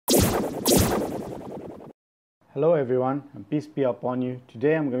Hello everyone, and peace be upon you.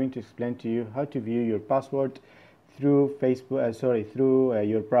 Today I'm going to explain to you how to view your password through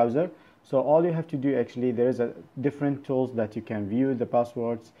your browser. So all you have to do, actually, there is a different tools that you can view the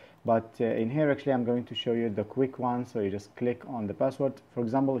passwords, but in here actually I'm going to show you the quick one. So you just click on the password. For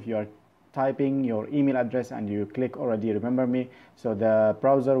example, if you are typing your email address and you click already remember me, so the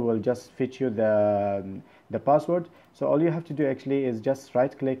browser will just fetch you the password. So all you have to do actually is just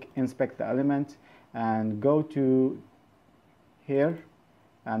right click, inspect the element, and go to here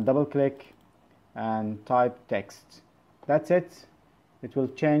and double click and type text. That's it. It will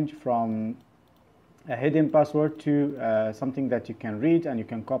change from a hidden password to something that you can read and you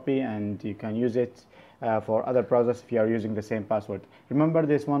can copy and you can use it for other browsers if you are using the same password. Remember,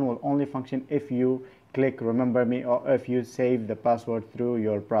 this one will only function if you click remember me or if you save the password through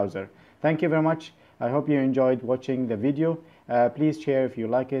your browser. Thank you very much. I hope you enjoyed watching the video. Please share if you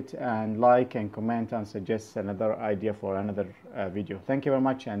like it, and like and comment and suggest another idea for another video. Thank you very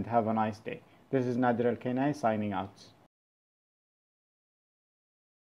much and have a nice day. This is Nadir Al Kainai signing out.